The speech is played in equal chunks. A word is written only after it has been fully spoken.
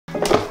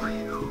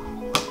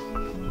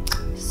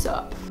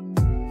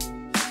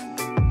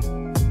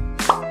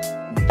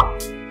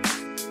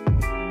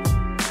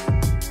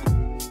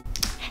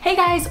Hey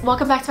guys,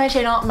 welcome back to my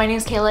channel. My name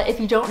is Kayla. If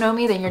you don't know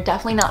me, then you're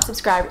definitely not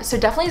subscribed. So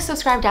definitely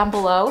subscribe down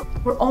below.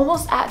 We're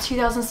almost at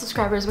 2,000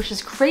 subscribers, which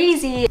is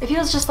crazy. It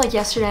feels just like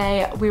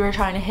yesterday we were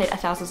trying to hit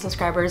 1,000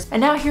 subscribers.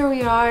 And now here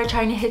we are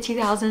trying to hit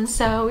 2,000.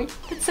 So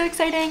it's so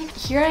exciting.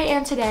 Here I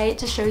am today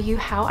to show you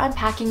how I'm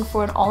packing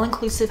for an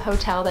all-inclusive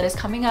hotel that is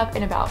coming up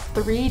in about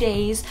 3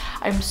 days.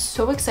 I'm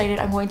so excited.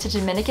 I'm going to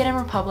Dominican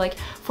Republic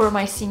for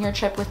my senior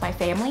trip with my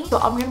family. So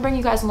I'm gonna bring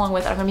you guys along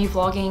with it. I'm gonna be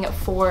vlogging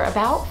for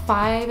about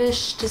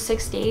 5-ish to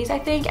 6 days. I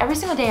think. Every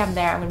single day I'm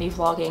there, I'm gonna be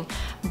vlogging,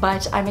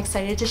 but I'm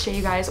excited to show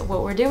you guys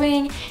what we're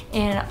doing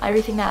and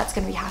everything that's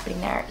gonna be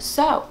happening there.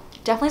 So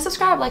definitely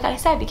subscribe, like I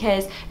said,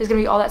 because there's gonna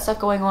be all that stuff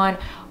going on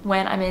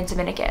when I'm in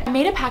Dominican. I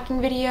made a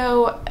packing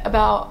video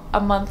about a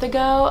month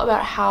ago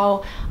about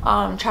how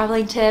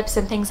traveling tips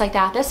and things like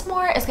that. This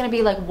more is gonna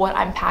be like what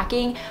I'm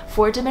packing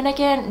for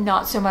Dominican,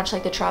 not so much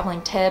like the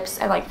traveling tips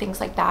and like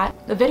things like that.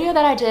 The video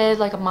that I did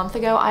like a month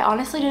ago, I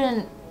honestly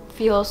didn't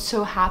feel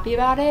so happy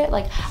about it.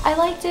 Like, I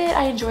liked it,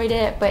 I enjoyed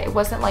it, but it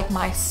wasn't like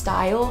my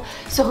style.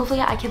 So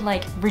hopefully I can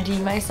like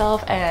redeem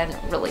myself and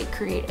really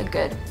create a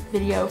good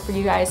video for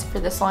you guys for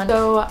this one.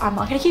 So I'm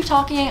not gonna keep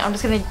talking, I'm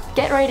just gonna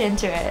get right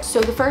into it.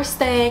 So the first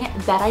thing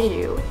that I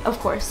do, of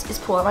course, is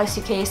pull out my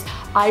suitcase.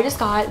 I just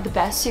got the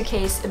best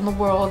suitcase in the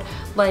world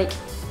like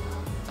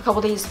a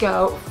couple days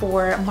ago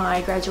for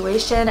my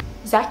graduation.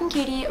 Zach and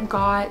Katie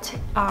got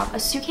a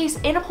suitcase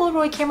and a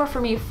Polaroid camera for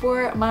me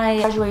for my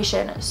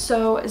graduation.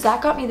 So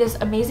Zach got me this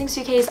amazing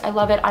suitcase. I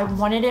love it. I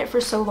wanted it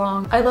for so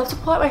long. I love to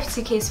pull out my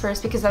suitcase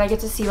first because then I get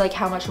to see like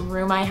how much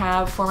room I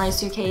have for my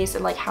suitcase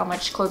and like how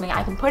much clothing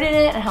I can put in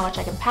it and how much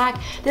I can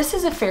pack. This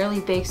is a fairly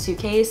big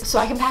suitcase, so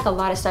I can pack a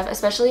lot of stuff,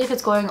 especially if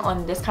it's going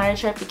on this kind of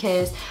trip,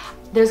 because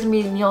there's gonna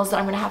be meals that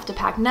I'm gonna have to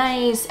pack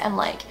nice and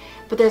like,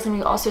 but there's gonna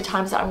be also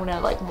times that I'm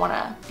gonna like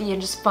wanna be in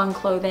just fun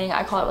clothing.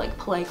 I call it like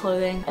play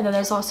clothing. And then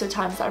there's also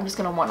times that I'm just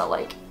gonna wanna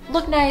like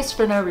look nice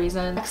for no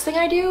reason. Next thing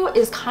I do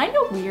is kind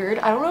of weird.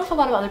 I don't know if a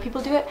lot of other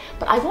people do it,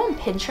 but I go on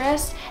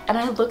Pinterest and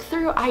I look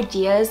through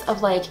ideas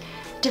of like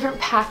different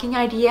packing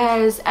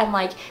ideas and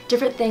like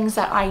different things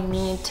that I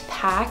need to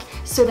pack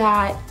so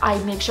that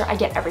I make sure I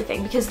get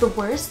everything. Because the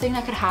worst thing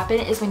that could happen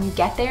is when you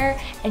get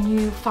there and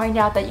you find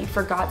out that you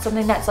forgot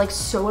something that's like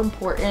so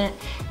important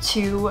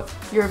to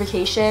your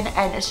vacation,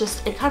 and it's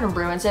just, it kind of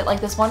ruins it.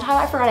 Like this one time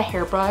I forgot a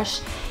hairbrush,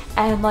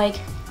 and like,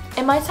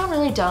 it might sound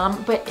really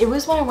dumb, but it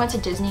was when I went to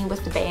Disney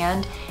with the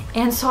band,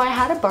 and so I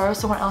had to borrow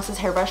someone else's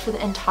hairbrush for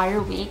the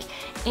entire week,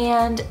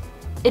 and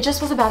it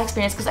just was a bad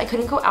experience because I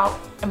couldn't go out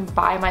and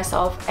buy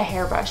myself a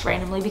hairbrush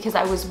randomly because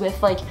I was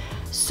with like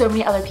so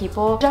many other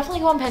people. Definitely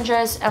go on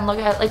Pinterest and look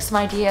at like some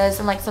ideas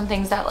and like some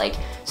things that like,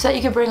 so that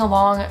you could bring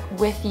along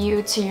with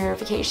you to your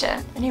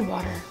vacation. I need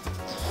water.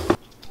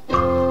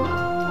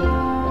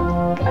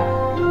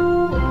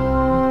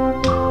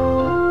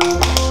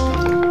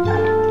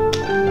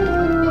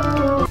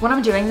 When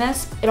I'm doing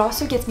this, it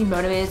also gets me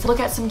motivated to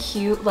look at some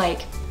cute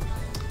like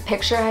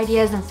picture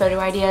ideas and photo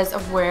ideas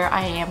of where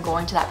I am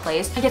going to that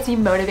place. It gets me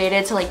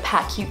motivated to like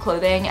pack cute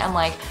clothing and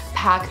like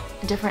pack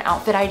different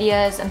outfit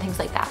ideas and things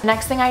like that.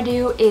 Next thing I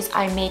do is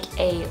I make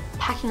a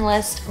packing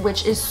list,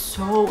 which is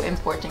so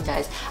important,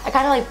 guys. I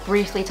kind of like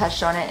briefly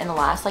touched on it in the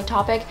last like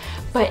topic,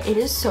 but it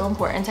is so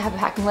important to have a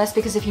packing list,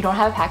 because if you don't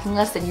have a packing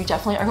list, then you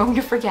definitely are going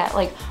to forget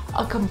like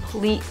a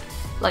complete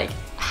like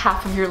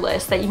half of your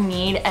list that you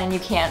need, and you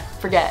can't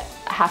forget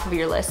half of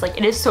your list. Like,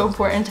 it is so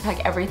important to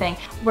pack everything.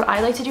 What I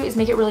like to do is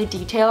make it really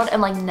detailed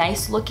and like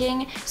nice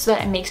looking so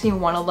that it makes me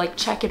want to like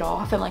check it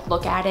off and like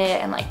look at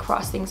it and like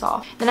cross things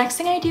off. The next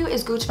thing I do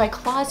is go to my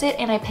closet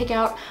and I pick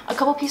out a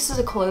couple pieces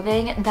of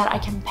clothing that I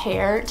can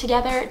pair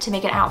together to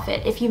make an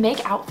outfit. If you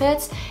make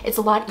outfits, it's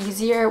a lot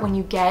easier when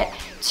you get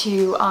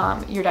to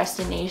your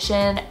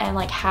destination and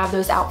like have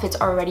those outfits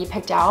already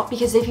picked out,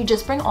 because if you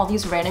just bring all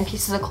these random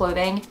pieces of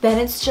clothing, then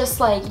it's just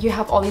like you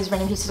have all these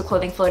random pieces of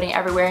clothing floating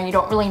everywhere and you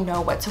don't really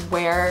know what to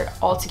wear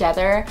all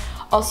together.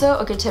 Also,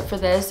 a good tip for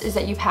this is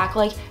that you pack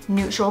like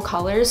neutral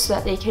colors so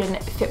that they can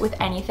fit with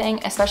anything,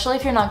 especially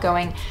if you're not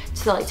going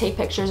to like take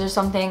pictures or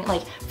something.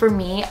 Like for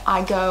me,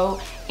 I go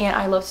and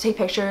I love to take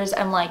pictures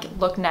and like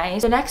look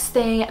nice. The next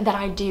thing that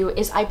I do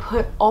is I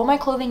put all my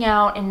clothing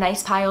out in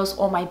nice piles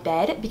on my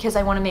bed, because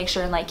I want to make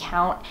sure and like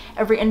count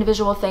every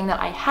individual thing that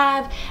I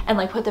have and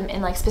like put them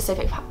in like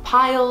specific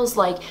piles,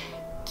 like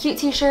cute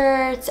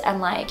t-shirts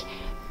and like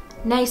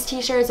nice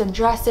t-shirts and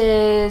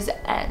dresses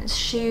and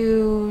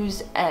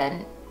shoes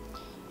and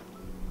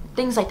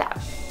things like that.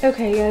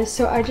 Okay guys,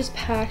 so I just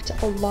packed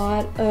a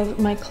lot of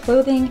my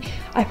clothing.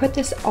 I put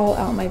this all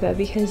out on my bed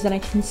because then I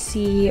can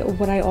see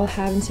what I all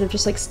have instead of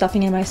just like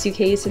stuffing in my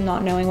suitcase and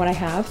not knowing what I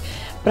have.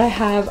 But I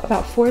have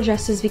about 4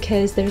 dresses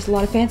because there's a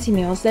lot of fancy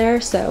meals there,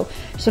 so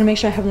just want to make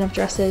sure I have enough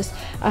dresses.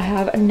 I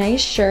have a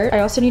nice shirt. I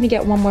also need to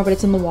get one more, but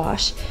it's in the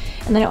wash.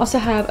 And then I also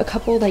have a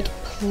couple like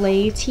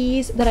play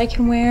tees that I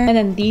can wear. And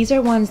then these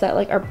are ones that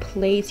like are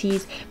play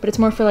tees, but it's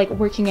more for like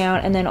working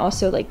out and then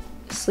also like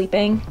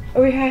sleeping.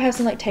 Over here I have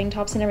some like tank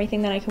tops and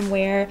everything that I can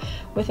wear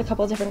with a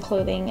couple different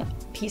clothing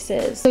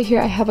pieces. So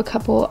here I have a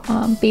couple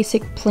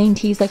basic plain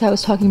tees like I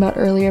was talking about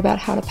earlier about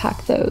how to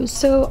pack those.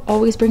 So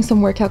always bring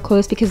some workout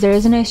clothes because there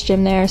is a nice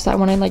gym there, so I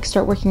want to like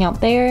start working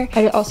out there.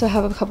 I also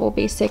have a couple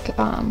basic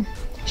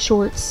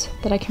shorts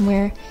that I can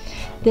wear.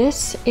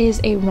 This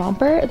is a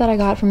romper that I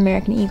got from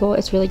American Eagle.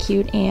 It's really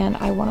cute and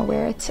I want to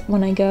wear it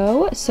when I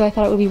go, so I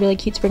thought it would be really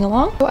cute to bring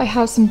along. So I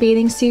have some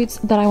bathing suits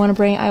that I want to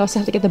bring. I also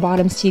have to get the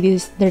bottoms to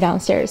these, they're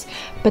downstairs.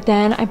 But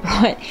then I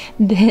brought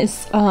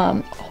this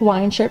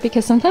Hawaiian shirt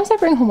because sometimes I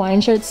bring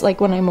Hawaiian shirts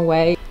like when I'm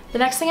away. The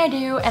next thing I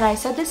do, and I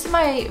said this in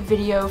my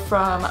video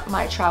from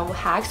my travel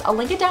hacks, I'll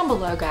link it down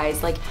below,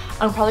 guys. Like,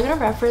 I'm probably gonna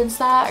reference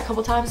that a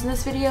couple times in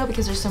this video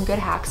because there's some good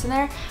hacks in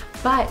there,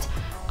 but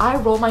I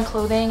roll my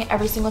clothing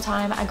every single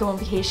time I go on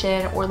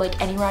vacation or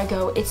like anywhere I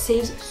go. It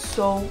saves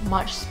so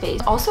much space.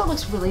 Also, it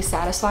looks really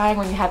satisfying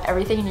when you have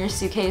everything in your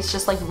suitcase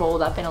just like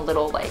rolled up in a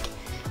little like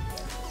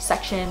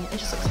section. It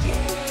just looks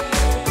cute.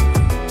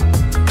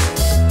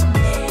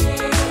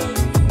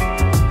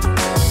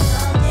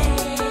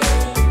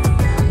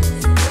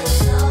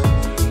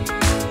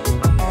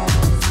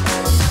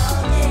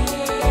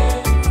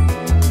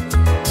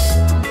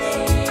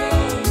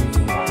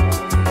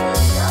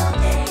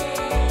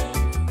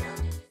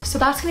 So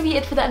that's gonna be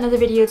it for the end of the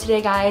video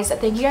today, guys.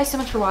 Thank you guys so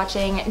much for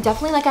watching.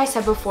 Definitely, like I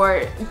said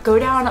before, go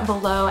down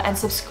below and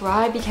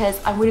subscribe because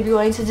I'm gonna be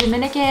going to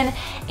Dominican,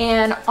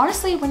 and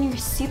honestly, when you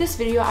see this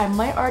video, I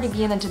might already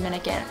be in the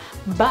Dominican,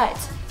 but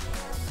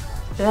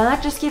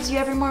that just gives you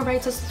every more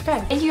right to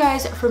subscribe. Thank you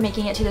guys for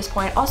making it to this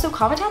point. Also,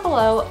 comment down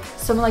below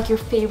some of like your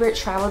favorite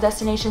travel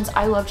destinations.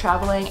 I love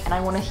traveling and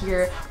I want to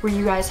hear where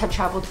you guys have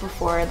traveled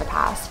before in the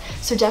past.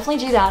 So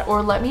definitely do that,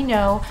 or let me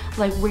know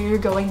like where you're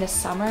going this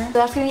summer. So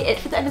that's gonna be it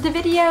for the end of the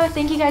video.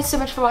 Thank you guys so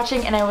much for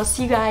watching and I will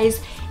see you guys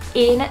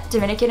in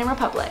Dominican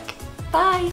Republic. Bye!